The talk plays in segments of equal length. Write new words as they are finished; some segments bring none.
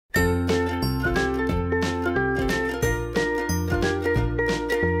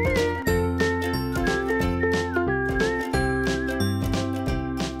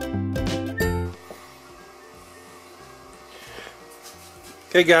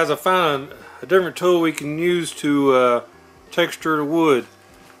Okay guys, I found a different tool we can use to texture the wood.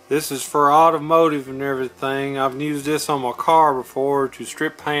 This is for automotive and everything. I've used this on my car before to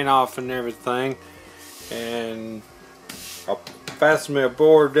strip paint off and everything. And I'll fasten my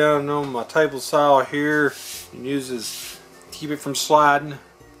board down on my table saw here and use this to keep it from sliding.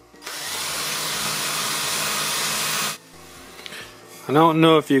 I don't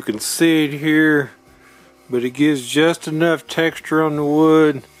know if you can see it here, but it gives just enough texture on the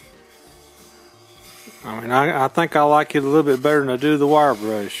wood. I mean, I think I like it a little bit better than I do the wire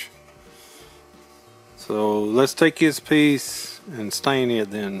brush. So let's take this piece and stain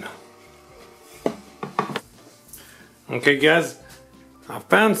it then. Okay guys, I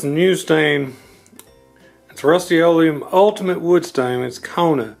found some new stain. It's Rust-Oleum Ultimate Wood Stain. It's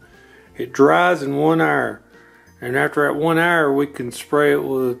Kona. It dries in 1 hour. And after that 1 hour, we can spray it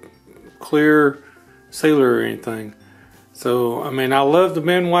with clear sealer or anything. So, I mean, I love the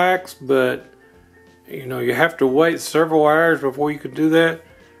men wax, but you know, you have to wait several hours before you can do that.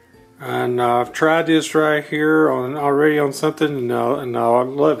 And I've tried this right here already on something, and I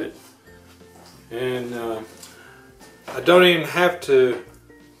love it. And I don't even have to.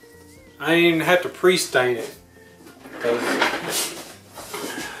 I ain't even have to pre-stain it, because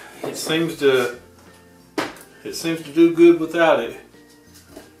it seems to do good without it.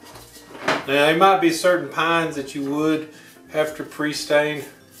 Now, there might be certain pines that you would have to pre-stain.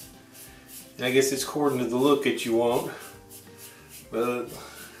 And I guess it's according to the look that you want. But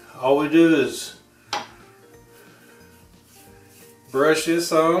all we do is brush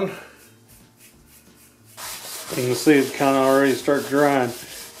this on. You can see it kind of already start drying.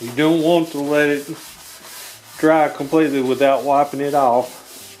 You don't want to let it dry completely without wiping it off.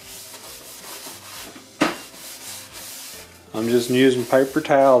 I'm just using paper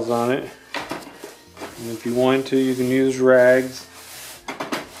towels on it. And if you want to, you can use rags.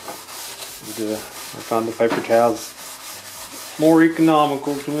 I find the paper towels more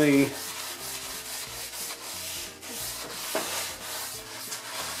economical to me.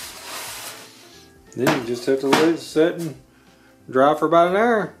 Then you just have to let it set and dry for about an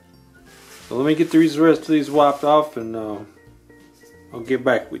hour. So let me get the rest of these wiped off, and I'll get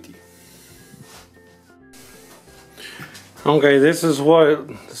back with you. Okay, this is what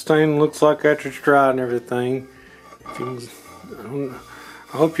the stain looks like after it's dry and everything.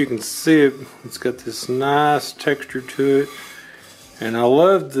 I hope you can see it. It's got this nice texture to it. And I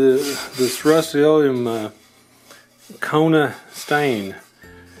love this Rust-Oleum Kona stain.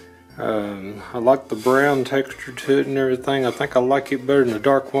 I like the brown texture to it and everything. I think I like it better than the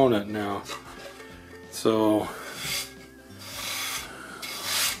dark walnut now. So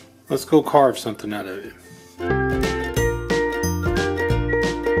let's go carve something out of it.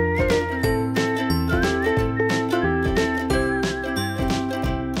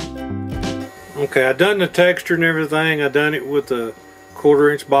 Okay, I done the texture and everything. I done it with a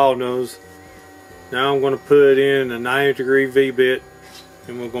 1/4 inch ball nose. Now I'm going to put in a 90-degree V-bit,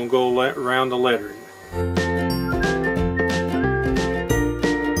 and we're going to go around the lettering.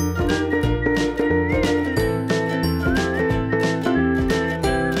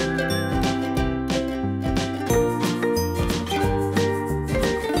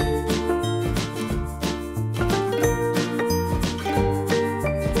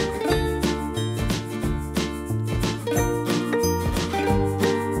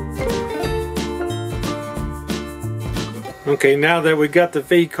 Okay, now that we got the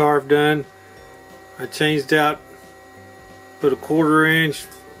V-carve done, I changed out, put a 1/4 inch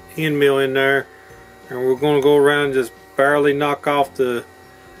end mill in there, and we're going to go around and just barely knock off the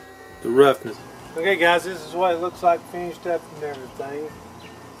roughness. Okay guys, this is what it looks like finished up and everything.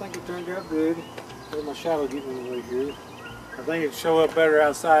 I think it turned out good. There's my shadow getting in the way here. I think it'd show up better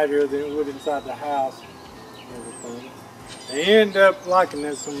outside here than it would inside the house and everything. I ended up liking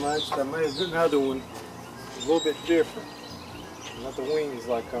this so much that I made another one a little bit different. Not the wings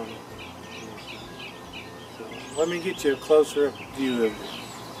like on it. So let me get you a closer up view of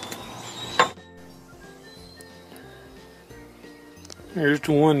it. Here's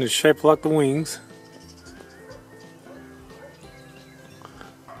the one that's shaped like the wings.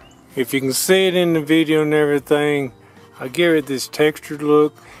 If you can see it in the video and everything, I give it this textured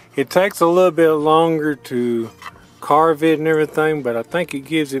look. It takes a little bit longer to carve it and everything, but I think it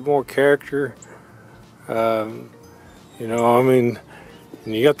gives it more character. You know, I mean,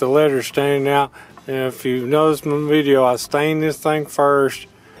 you got the letters standing out. And if you've noticed in the video, I stained this thing first,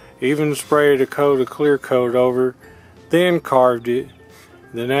 even sprayed a clear coat over, then carved it.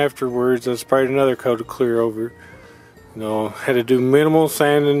 Then afterwards, I sprayed another coat of clear over. You know, had to do minimal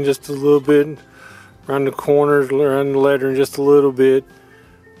sanding, just a little bit around the corners, around the lettering just a little bit.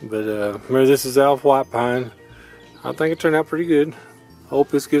 But remember, this is Alpha White Pine. I think it turned out pretty good. Hope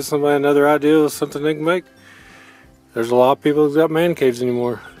this gives somebody another idea of something they can make. There's a lot of people who've got man caves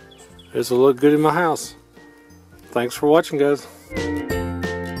anymore. This will look good in my house. Thanks for watching, guys.